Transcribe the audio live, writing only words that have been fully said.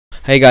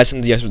Hey guys, I'm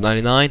the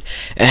Expert99,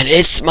 and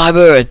it's my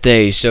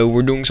birthday, so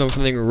we're doing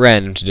something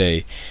random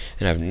today.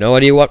 And I have no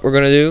idea what we're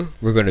gonna do.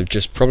 We're gonna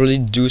just probably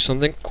do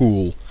something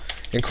cool.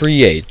 And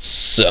create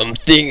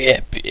something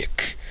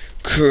epic.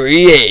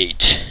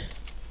 Create.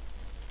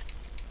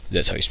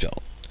 That's how you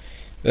spell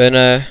it.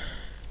 And,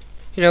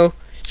 you know,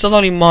 it's not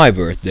only my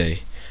birthday.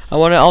 I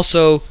wanna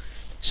also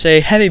say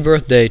happy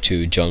birthday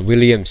to John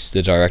Williams,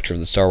 the director of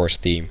the Star Wars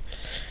theme.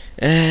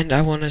 And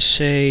I wanna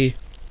say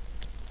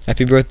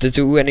happy birthday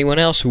to anyone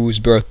else whose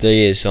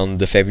birthday is on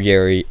the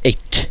February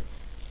 8th.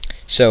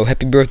 So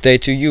happy birthday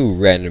to you,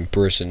 random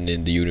person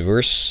in the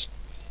universe.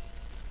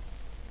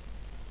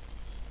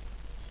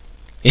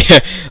 Yeah,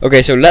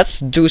 okay, so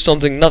let's do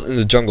something not in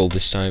the jungle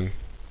this time.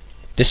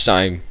 This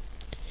time.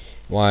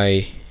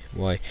 Why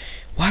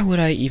would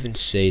I even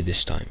say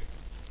this time?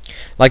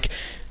 Like,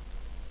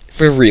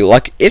 for real,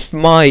 like if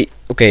my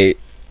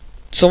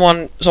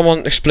someone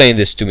explain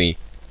this to me.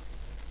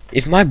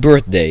 If my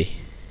birthday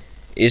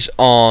is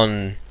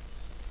on,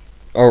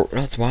 or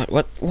not,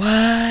 what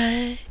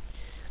I'm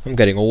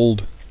getting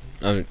old.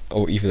 Even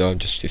though I'm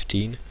just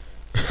 15.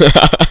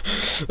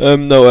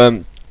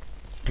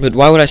 But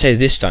why would I say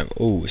this time?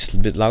 Oh, is it a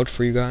bit loud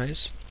for you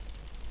guys?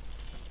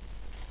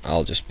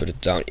 I'll just put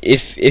it down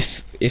if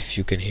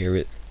you can hear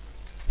it.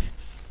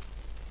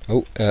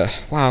 Oh,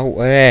 wow,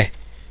 I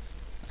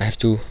have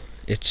to.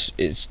 It's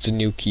the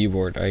new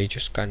keyboard. I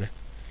just kind of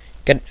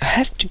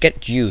have to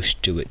get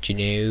used to it, you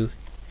know.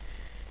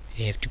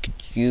 You have to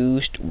get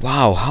used.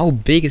 Wow, how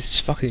big is this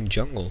fucking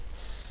jungle?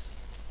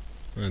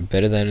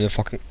 Better than the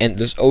fucking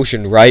endless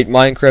ocean, right?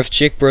 Minecraft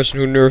chick person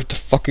who nerfed the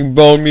fucking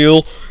bone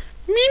meal.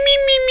 Me,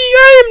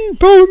 I am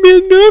bone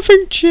meal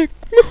nerfing chick.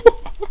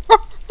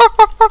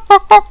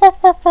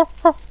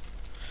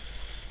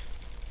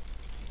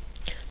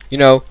 You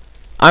know,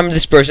 I'm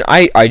this person.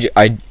 I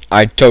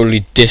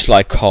totally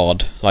dislike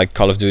COD, like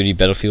Call of Duty,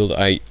 Battlefield.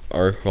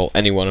 Well,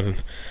 any one of them.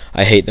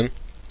 I hate them.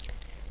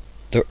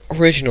 The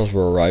originals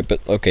were alright,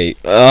 but okay.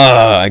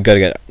 I gotta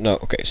get no.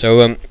 Okay,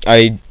 so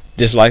I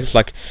dislike. It's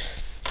like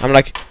I'm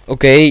like,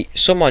 okay,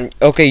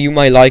 you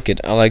might like it.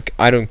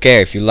 I don't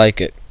care if you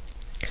like it,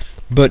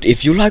 but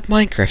if you like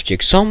Minecraft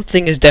chick,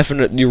 something is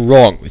definitely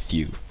wrong with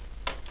you.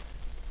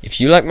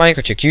 If you like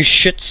Minecraft chick, you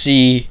should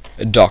see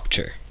a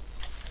doctor.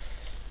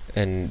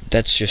 And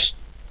that's just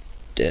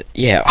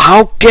yeah.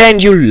 How can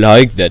you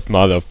like that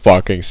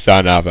motherfucking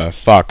son of a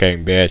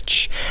fucking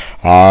bitch?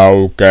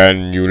 How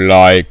can you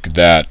like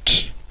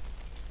that?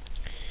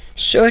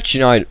 Search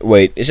United.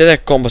 Wait, is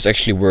that compass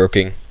actually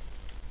working?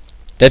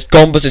 That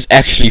compass is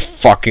actually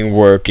fucking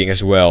working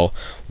as well.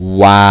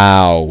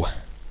 Wow.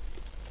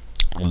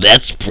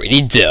 That's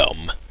pretty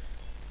dumb.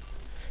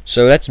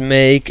 So let's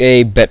make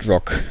a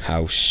bedrock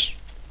house.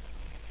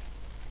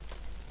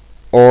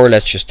 Or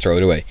let's just throw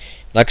it away.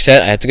 Like I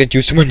said, I have to get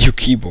used to my new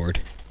keyboard.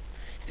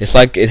 It's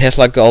like, it has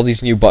like all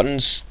these new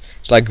buttons.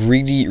 It's like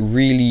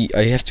really,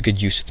 I have to get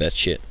used to that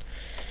shit.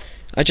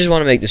 I just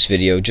want to make this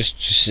video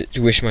just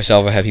to wish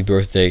myself a happy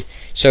birthday.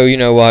 So you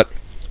know what?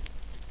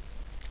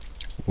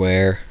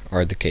 Where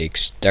are the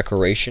cakes?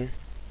 Decoration.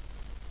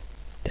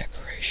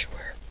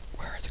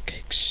 Where are the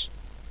cakes?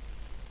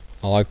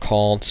 Oh, I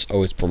can't.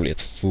 Oh, it's probably at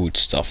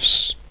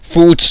foodstuffs.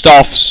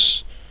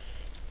 Foodstuffs.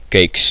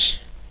 Cakes.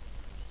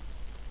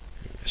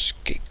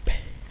 Escape.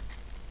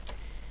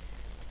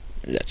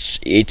 Let's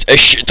eat a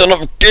shit ton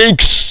of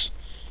cakes.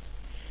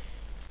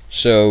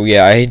 So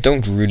yeah, I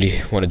don't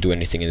really want to do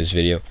anything in this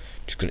video.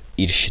 Just gonna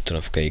eat a shit ton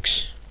of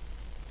cakes.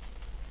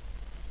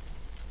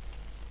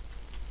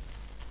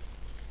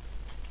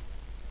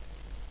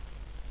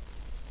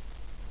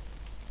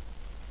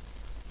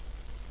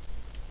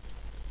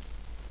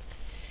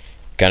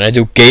 Can I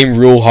do game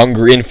rule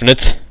hunger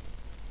infinite?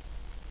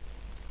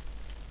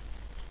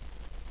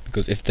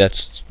 Because if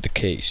that's the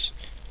case,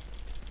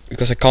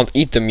 because I can't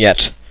eat them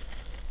yet.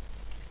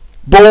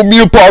 Bone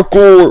meal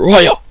parkour!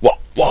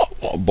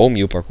 Bone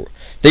meal parkour.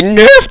 They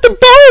nerfed the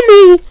bone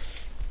meal!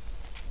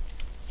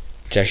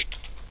 Slash.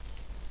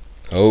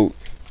 Oh.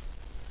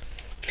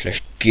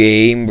 Slash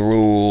game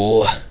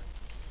rule.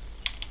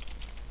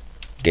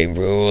 Game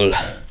rule.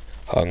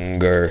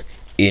 Hunger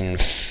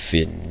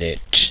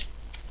infinite.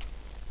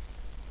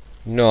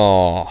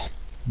 No.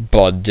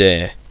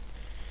 Buddy.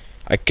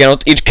 I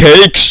cannot eat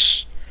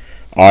cakes!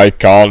 I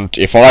can't.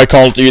 If I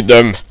can't eat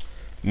them,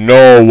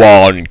 no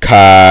one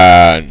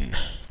can.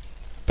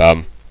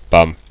 Bum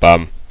bum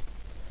bum.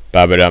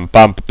 Babadum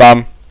bum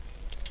bum.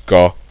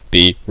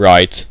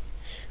 Copyright.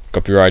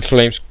 Copyright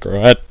claims. Go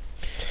ahead.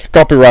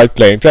 Copyright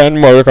claims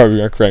and more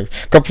copyright claims.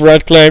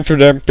 Copyright claims to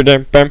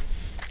them. Bam.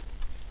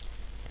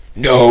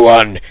 No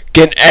one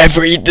can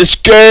ever eat this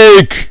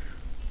cake.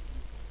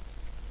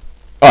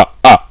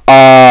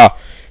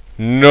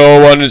 No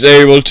one is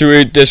able to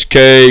eat this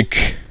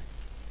cake.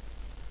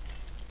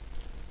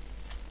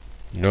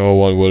 No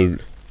one will.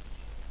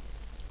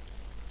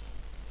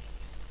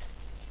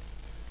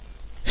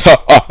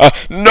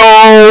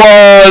 No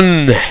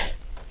one!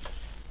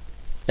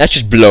 Let's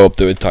just blow up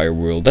the entire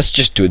world. Let's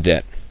just do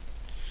that.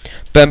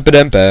 I'm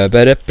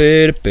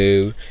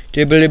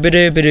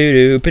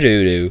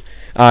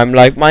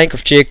like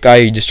Minecraft chick,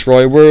 I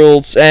destroy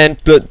worlds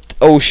and put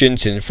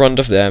oceans in front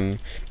of them.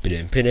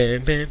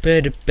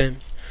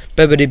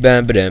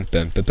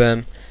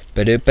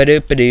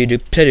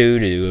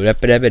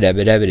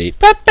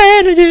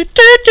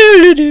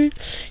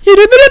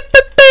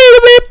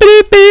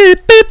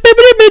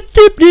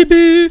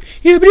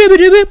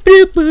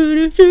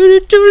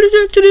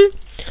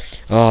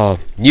 Oh,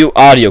 new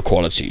audio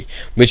quality,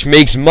 which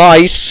makes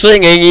my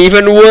singing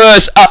even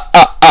worse.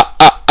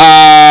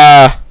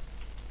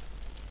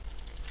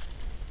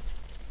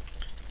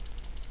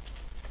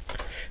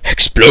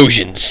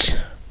 Explosions.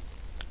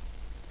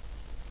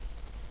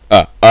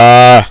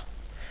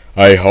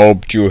 I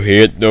hoped you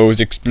hit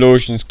those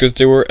explosions because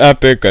they were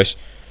epic. Is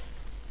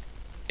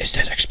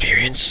that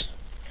experience?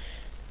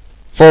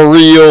 For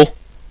real?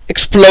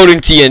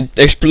 Exploding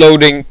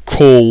exploding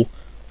coal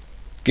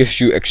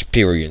gives you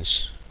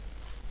experience.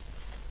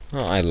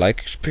 Oh, I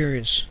like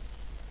experience.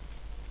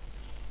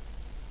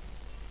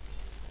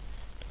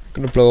 I'm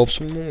gonna blow up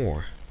some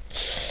more.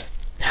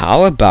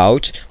 How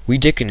about we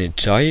dig an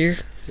entire...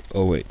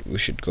 Oh wait, we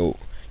should go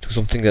to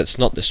something that's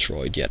not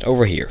destroyed yet.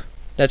 Over here.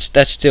 That's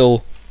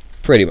still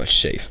pretty much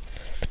safe.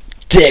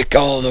 Dig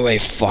all the way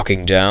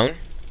fucking down.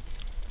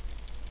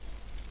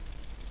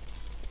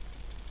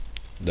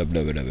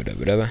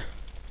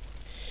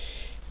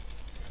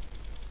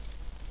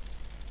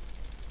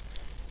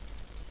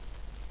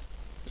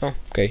 Oh,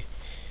 okay.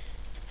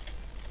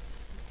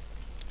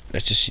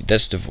 Let's just see.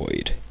 That's the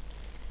void.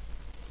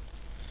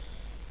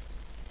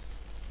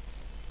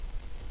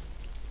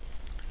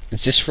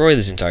 Let's destroy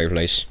this entire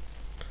place.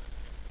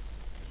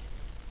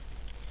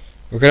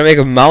 We're gonna make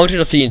a mountain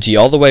of TNT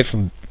all the way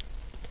from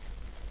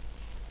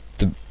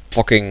the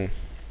fucking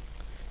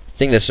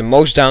thing that's the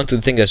most down to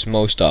the thing that's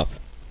most up.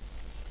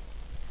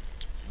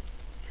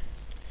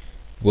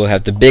 We'll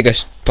have the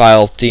biggest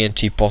pile of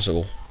TNT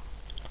possible.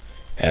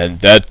 And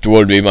that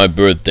will be my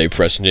birthday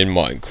present in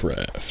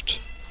Minecraft.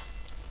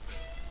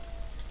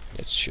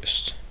 It's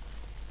just...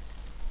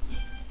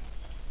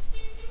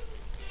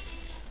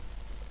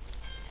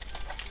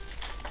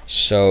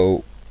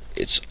 So,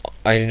 it's...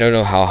 I don't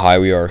know how high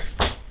we are.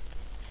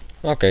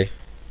 Okay.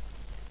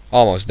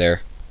 Almost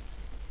there.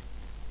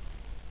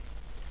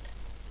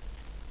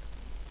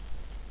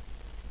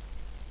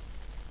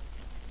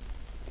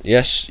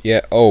 Yes,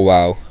 yeah, oh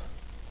wow.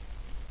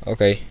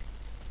 Okay.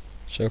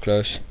 So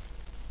close.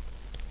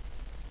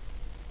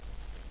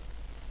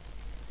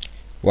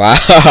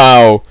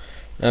 Wow!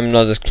 I'm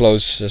not as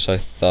close as I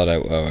thought I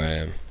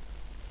am.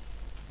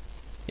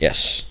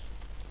 Yes.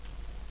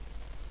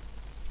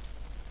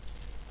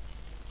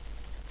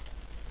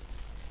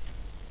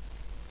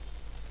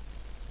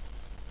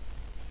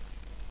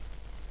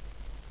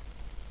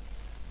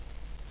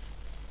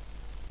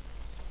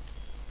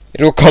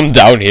 It will come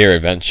down here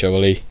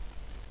eventually.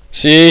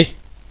 See?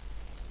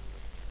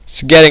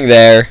 It's getting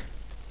there.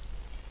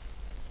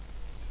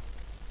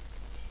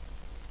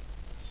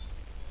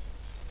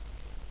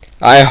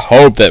 I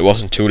hope that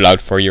wasn't too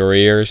loud for your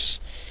ears.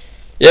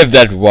 If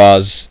that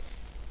was...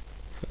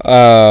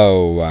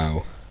 Oh,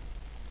 wow.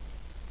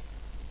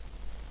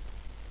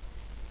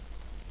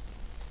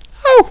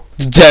 Oh,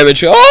 the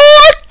damage.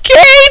 Oh,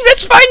 okay,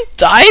 let's find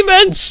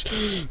diamonds.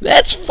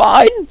 Let's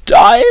find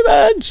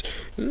diamonds.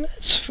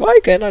 Let's fly.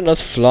 Can I not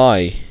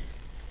fly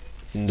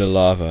in the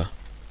lava?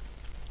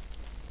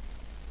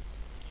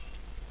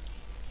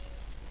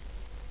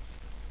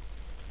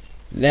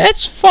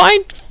 Let's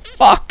find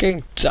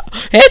fucking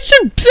it's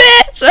a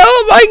bit.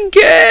 Oh my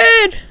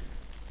god!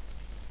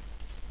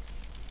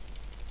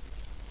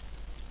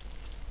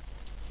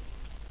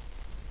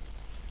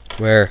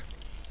 Where?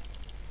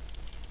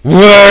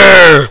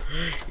 Where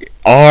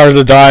are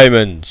the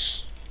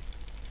diamonds?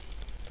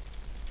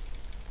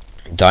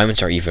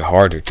 Diamonds are even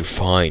harder to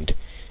find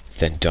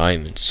than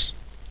diamonds.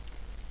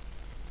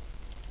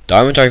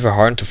 Diamonds are even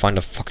harder to find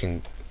than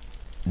fucking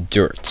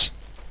dirt.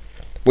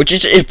 Which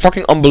is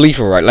fucking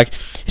unbelievable, right? Like,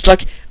 it's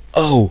like,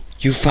 oh,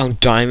 you found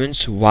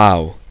diamonds?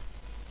 Wow.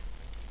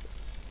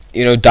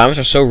 You know, diamonds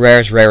are so rare,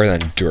 it's rarer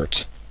than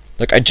dirt.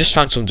 Like, I just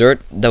found some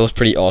dirt, that was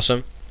pretty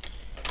awesome.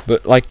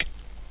 But, like,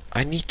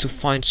 I need to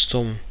find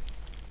some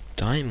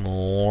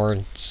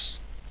diamonds.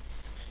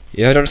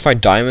 If I don't find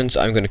diamonds,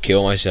 I'm gonna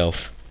kill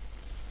myself.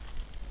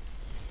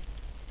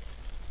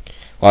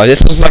 Wow,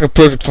 this looks like a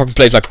perfect fucking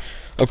place. Like,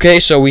 okay,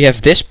 so we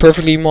have this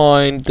perfectly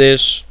mined,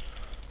 this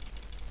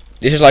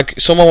is like,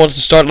 someone wants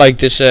to start like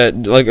this,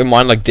 like a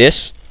mine like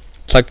this.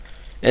 It's like,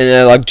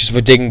 and like just by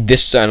digging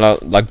this and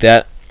like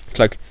that. It's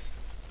like,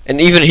 and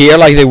even here,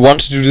 like they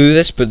wanted to do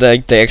this, but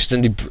they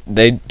accidentally,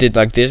 they did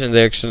like this, and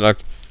they accidentally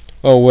like,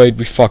 oh wait,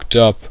 we fucked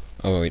up.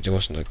 Oh wait, it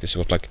wasn't like this. It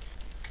was like,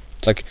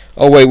 it's like,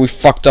 oh wait, we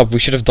fucked up. We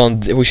should have done.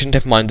 We shouldn't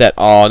have mined that.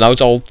 Oh, now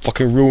it's all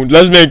fucking ruined.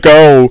 Let's make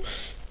go.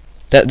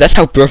 That's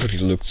how perfect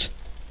it looked.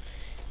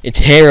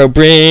 It's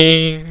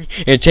Herobrine,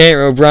 it's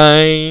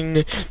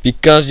Herobrine,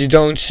 because you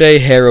don't say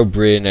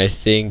Herobrine, I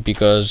think,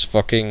 because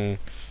fucking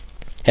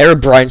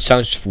Herobrine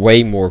sounds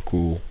way more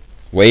cool.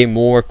 Way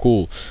more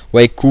cool.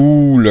 Way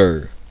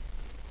cooler.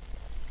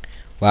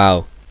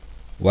 Wow.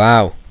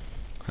 Wow.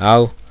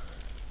 How?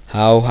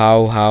 How?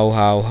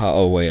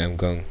 Oh wait, I'm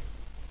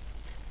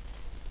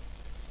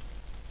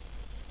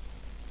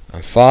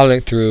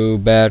falling through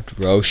bed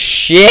row.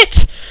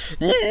 Shit!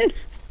 The end.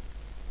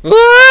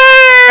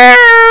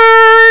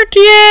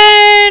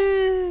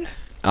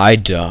 I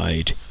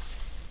died.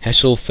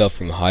 Hessel fell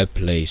from a high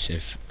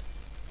place.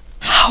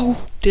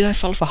 How did I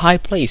fall from a high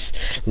place?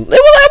 It was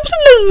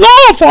absolute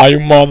lava, you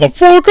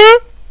motherfucker!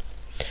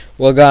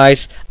 Well,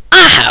 guys,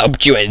 I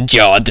hope you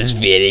enjoyed this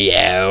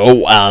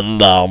video,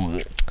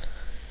 and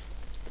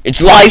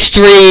it's live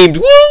streamed.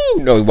 Woo!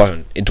 No, it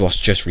wasn't. It was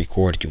just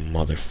recorded. You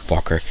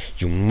motherfucker!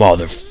 You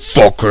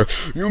motherfucker!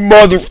 You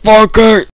motherfucker!